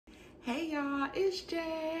Hey y'all, it's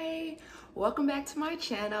Jay. Welcome back to my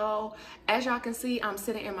channel. As y'all can see, I'm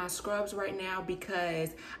sitting in my scrubs right now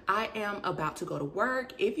because I am about to go to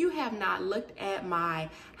work. If you have not looked at my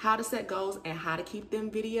how to set goals and how to keep them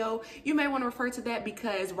video, you may want to refer to that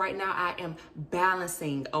because right now I am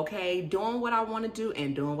balancing, okay? Doing what I want to do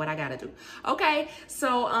and doing what I gotta do. Okay,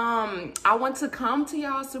 so I want to come to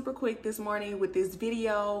y'all super quick this morning with this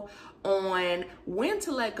video on when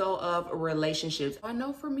to let go of relationships. I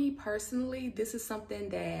know for me personally, this is something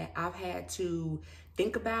that I've had to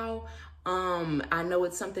think about. I know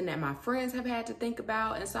it's something that my friends have had to think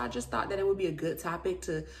about. And so I just thought that it would be a good topic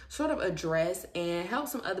to sort of address and help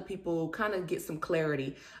some other people kind of get some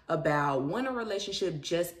clarity about when a relationship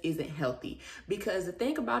just isn't healthy. Because the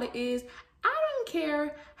thing about it is, I don't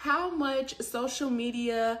care how much social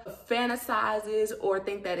media fantasizes or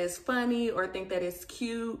think that it's funny or think that it's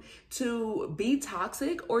cute to be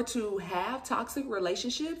toxic or to have toxic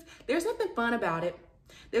relationships. There's nothing fun about it.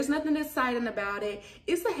 There's nothing exciting about it.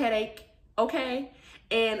 It's a headache, okay?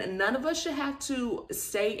 And none of us should have to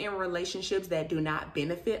stay in relationships that do not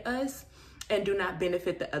benefit us and do not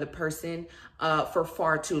benefit the other person for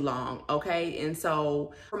far too long, okay? And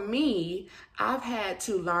so for me, I've had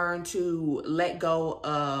to learn to let go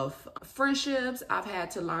of friendships. I've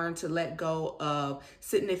had to learn to let go of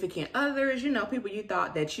significant others, you know, people you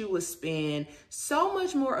thought that you would spend so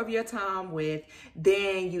much more of your time with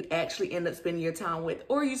than you actually end up spending your time with,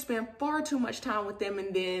 or you spend far too much time with them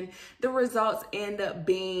and then the results end up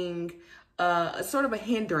being sort of a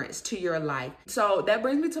hindrance to your life. So that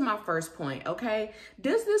brings me to my first point, okay?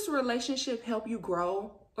 Does this relationship help you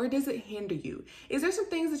grow or does it hinder you? Is there some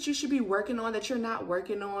things that you should be working on that you're not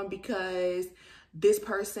working on because this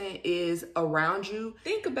person is around you?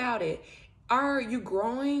 Think about it. Are you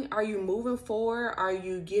growing? Are you moving forward? Are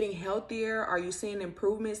you getting healthier? Are you seeing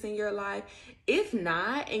improvements in your life? If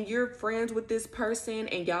not, and you're friends with this person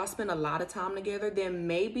and y'all spend a lot of time together, then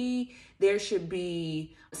maybe there should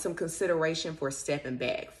be some consideration for stepping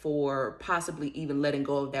back, for possibly even letting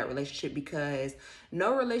go of that relationship, because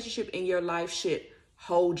no relationship in your life should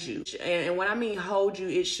hold you. And when I mean hold you,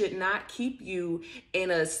 it should not keep you in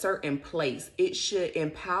a certain place. It should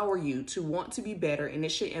empower you to want to be better, and it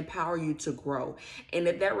should empower you to grow. And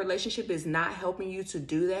if that relationship is not helping you to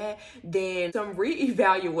do that, then some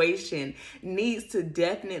reevaluation needs to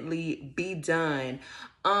definitely be done.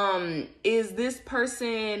 Is this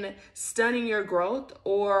person stunning your growth,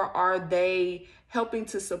 or are they helping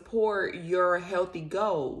to support your healthy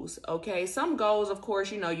goals? Okay, some goals, of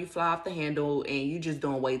course, you know, you fly off the handle and you just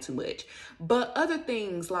doing way too much. But other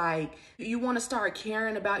things like you want to start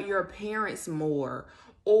caring about your parents more,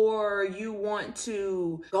 or you want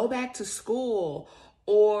to go back to school,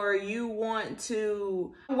 or you want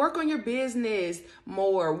to work on your business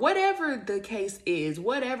more, whatever the case is,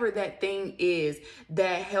 whatever that thing is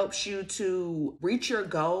that helps you to reach your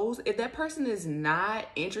goals. If that person is not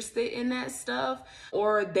interested in that stuff,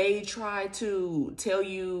 or they try to tell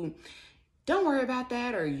you, don't worry about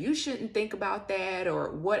that, or you shouldn't think about that, or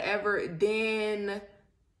whatever, then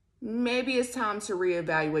maybe it's time to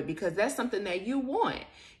reevaluate, because that's something that you want,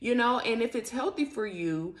 you know, and if it's healthy for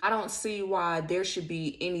you, I don't see why there should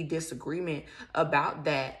be any disagreement about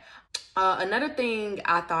that. Another thing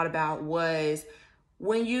I thought about was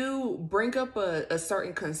when you bring up a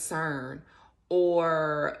certain concern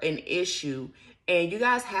or an issue and you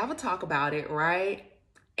guys have a talk about it, right?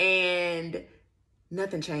 And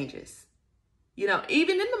nothing changes. You know,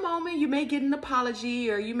 even in the moment, you may get an apology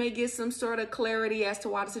or you may get some sort of clarity as to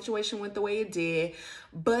why the situation went the way it did.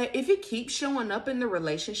 But if it keeps showing up in the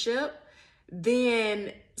relationship,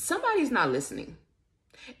 then somebody's not listening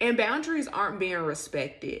and boundaries aren't being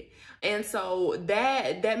respected. And so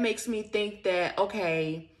that makes me think that,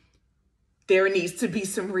 okay, there needs to be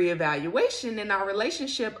some reevaluation in our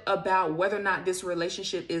relationship about whether or not this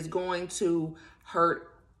relationship is going to hurt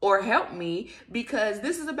or help me, because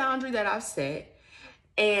this is a boundary that I've set,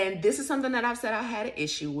 and this is something that I've said I had an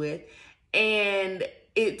issue with, and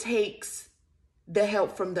it takes the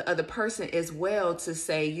help from the other person as well to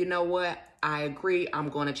say, you know what, I agree, I'm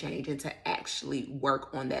going to change, and to actually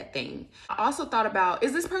work on that thing. I also thought about,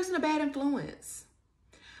 is this person a bad influence?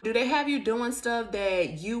 Do they have you doing stuff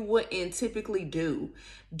that you wouldn't typically do?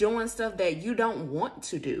 Doing stuff that you don't want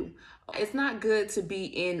to do? It's not good to be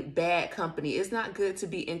in bad company. It's not good to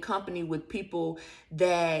be in company with people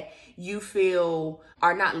that you feel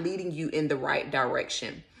are not leading you in the right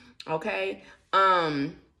direction, okay?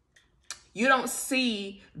 You don't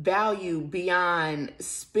see value beyond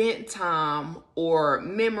spent time or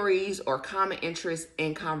memories or common interests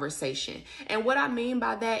in conversation. And what I mean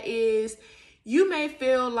by that is, you may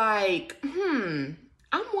feel like,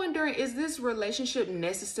 I'm wondering, is this relationship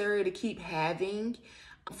necessary to keep having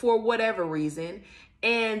for whatever reason?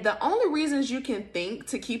 And the only reasons you can think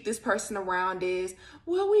to keep this person around is,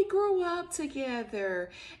 well, we grew up together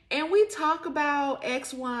and we talk about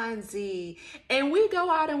X, Y, and Z, and we go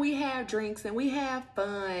out and we have drinks and we have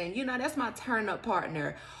fun. You know, that's my turn up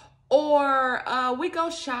partner. Or we go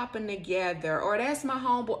shopping together, or that's my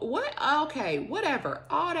homeboy. What? Okay, whatever.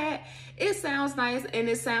 All that, it sounds nice and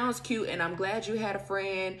it sounds cute, and I'm glad you had a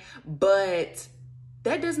friend, but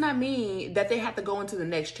that does not mean that they have to go into the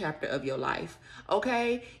next chapter of your life.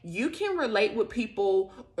 Okay, you can relate with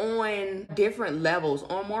people on different levels,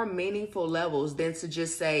 on more meaningful levels, than to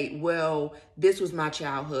just say, well, this was my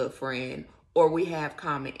childhood friend, or we have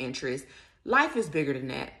common interests. Life is bigger than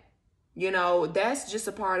that. You know, that's just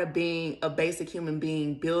a part of being a basic human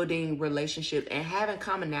being, building relationships and having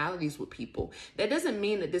commonalities with people. That doesn't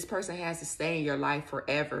mean that this person has to stay in your life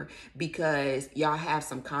forever because y'all have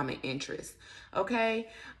some common interests. Okay?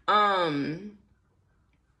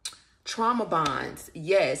 Trauma bonds.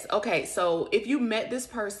 Yes. Okay. So if you met this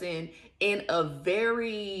person in a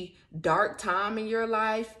very dark time in your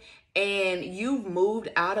life and you've moved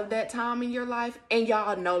out of that time in your life and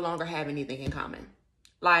y'all no longer have anything in common.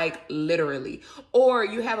 Like literally. Or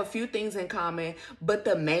you have a few things in common, but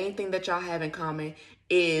the main thing that y'all have in common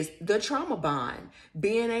is the trauma bond.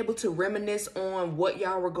 Being able to reminisce on what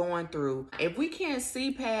y'all were going through. If we can't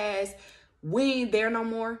see past, we ain't there no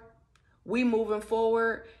more, we moving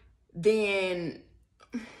forward, then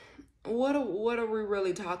what are we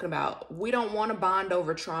really talking about? We don't want to bond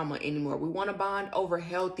over trauma anymore. We want to bond over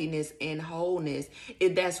healthiness and wholeness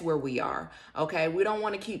if that's where we are. Okay, we don't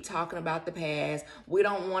want to keep talking about the past. We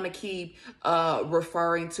don't want to keep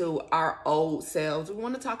referring to our old selves. We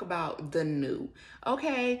want to talk about the new.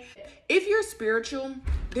 Okay, if you're spiritual,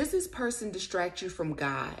 does this person distract you from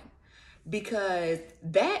God? Because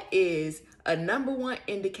that is a number one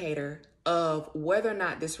indicator of whether or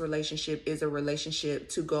not this relationship is a relationship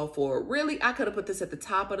to go forward. Really, I could have put this at the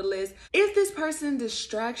top of the list. If this person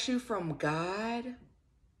distracts you from God,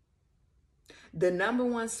 the number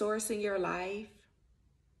one source in your life,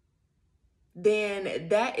 then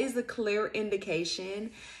that is a clear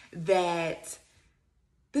indication that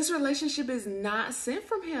this relationship is not sent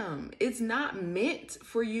from him. It's not meant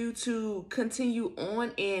for you to continue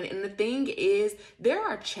on in. And the thing is, there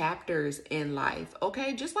are chapters in life,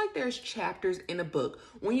 okay? Just like there's chapters in a book.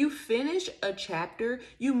 When you finish a chapter,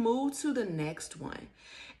 you move to the next one.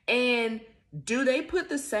 And do they put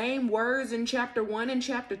the same words in chapter 1 and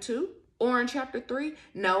chapter 2 or in chapter 3?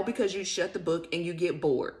 No, because you shut the book and you get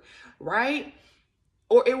bored, right?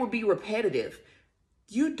 Or it would be repetitive.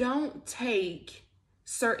 You don't take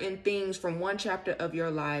certain things from one chapter of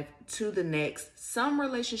your life to the next. Some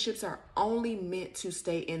relationships are only meant to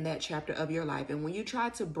stay in that chapter of your life. And when you try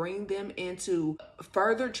to bring them into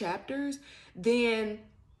further chapters, then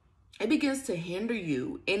it begins to hinder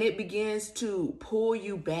you and it begins to pull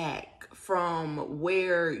you back from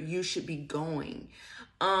where you should be going.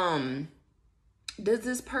 Does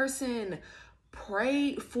this person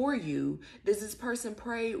pray for you? Does this person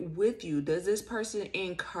pray with you? Does this person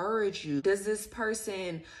encourage you? Does this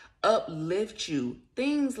person uplift you?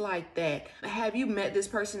 Things like that. Have you met this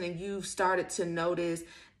person and you've started to notice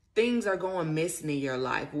things are going missing in your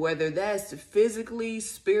life, whether that's physically,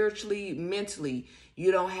 spiritually, mentally?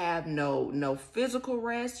 You don't have no physical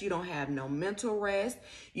rest. You don't have no mental rest.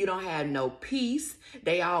 You don't have no peace.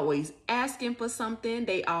 They always asking for something.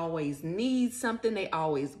 They always need something. They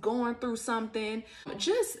always going through something.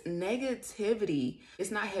 Just negativity. It's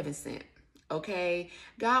not heaven sent. Okay,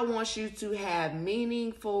 God wants you to have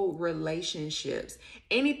meaningful relationships.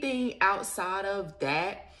 Anything outside of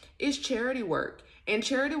that is charity work. And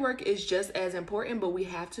charity work is just as important, but we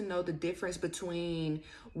have to know the difference between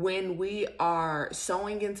when we are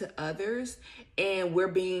sowing into others and we're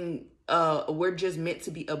just meant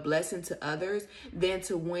to be a blessing to others, than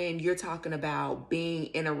to when you're talking about being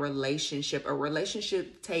in a relationship. A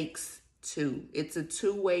relationship takes two. It's a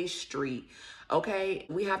two-way street. Okay,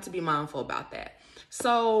 we have to be mindful about that.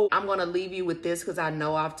 So I'm going to leave you with this because I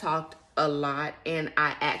know I've talked a lot and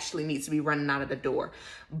I actually need to be running out of the door.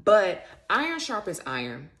 But iron sharpens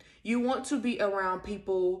iron. You want to be around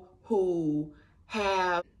people who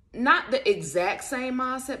have not the exact same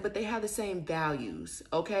mindset, but they have the same values.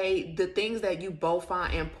 Okay, the things that you both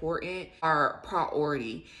find important are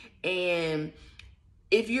priority. And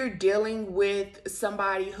if you're dealing with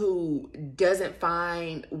somebody who doesn't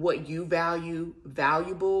find what you value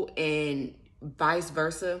valuable and vice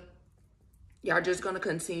versa, y'all just going to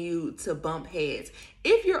continue to bump heads.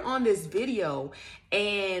 If you're on this video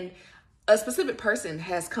and a specific person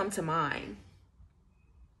has come to mind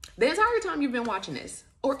the entire time you've been watching this,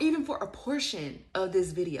 or even for a portion of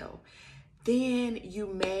this video, then you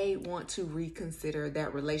may want to reconsider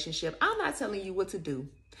that relationship. I'm not telling you what to do.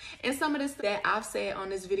 And some of this that I've said on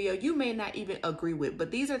this video, you may not even agree with,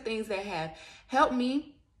 but these are things that have helped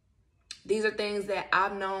me. These are things that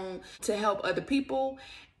I've known to help other people.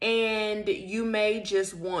 And you may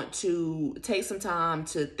just want to take some time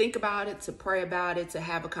to think about it, to pray about it, to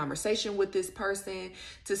have a conversation with this person,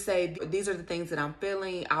 to say, these are the things that I'm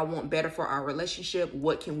feeling. I want better for our relationship.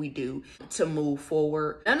 What can we do to move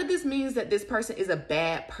forward? None of this means that this person is a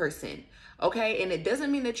bad person, okay? And it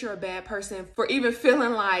doesn't mean that you're a bad person for even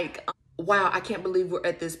feeling like, wow, I can't believe we're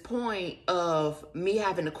at this point of me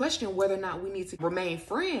having to question whether or not we need to remain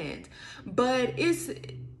friends. But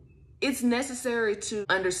it's necessary to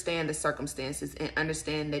understand the circumstances and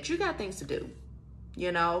understand that you got things to do,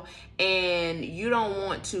 you know, and you don't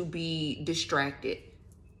want to be distracted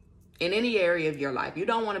in any area of your life. You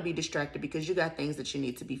don't want to be distracted because you got things that you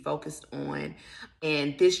need to be focused on.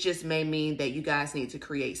 And this just may mean that you guys need to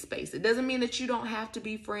create space. It doesn't mean that you don't have to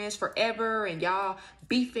be friends forever and y'all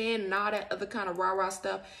beefing and all that other kind of rah-rah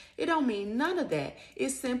stuff. It don't mean none of that. It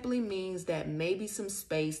simply means that maybe some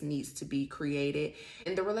space needs to be created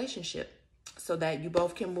in the relationship so that you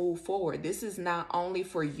both can move forward. This is not only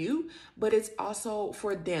for you, but it's also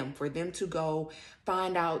for them to go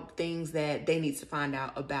find out things that they need to find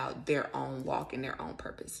out about their own walk and their own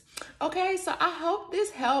purpose. Okay, so I hope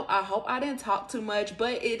this helped. I hope I didn't talk too much,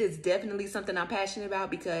 but it is definitely something I'm passionate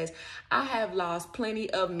about because I have lost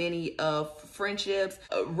many of friendships,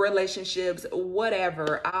 relationships,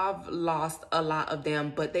 whatever. I've lost a lot of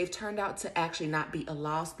them, but they've turned out to actually not be a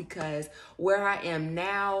loss because where I am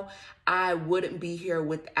now, I wouldn't be here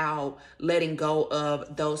without letting go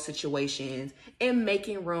of those situations and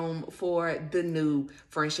making room for the new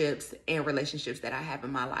friendships and relationships that I have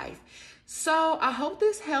in my life. So I hope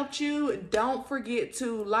this helped you. Don't forget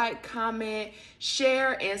to like, comment,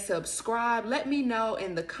 share, and subscribe. Let me know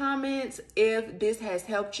in the comments if this has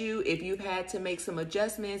helped you, if you've had to make some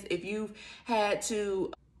adjustments, if you've had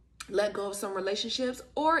to let go of some relationships,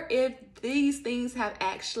 or if these things have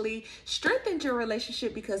actually strengthened your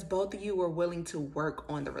relationship because both of you were willing to work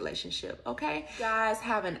on the relationship. Okay, guys,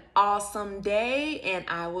 have an awesome day and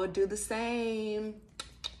I will do the same.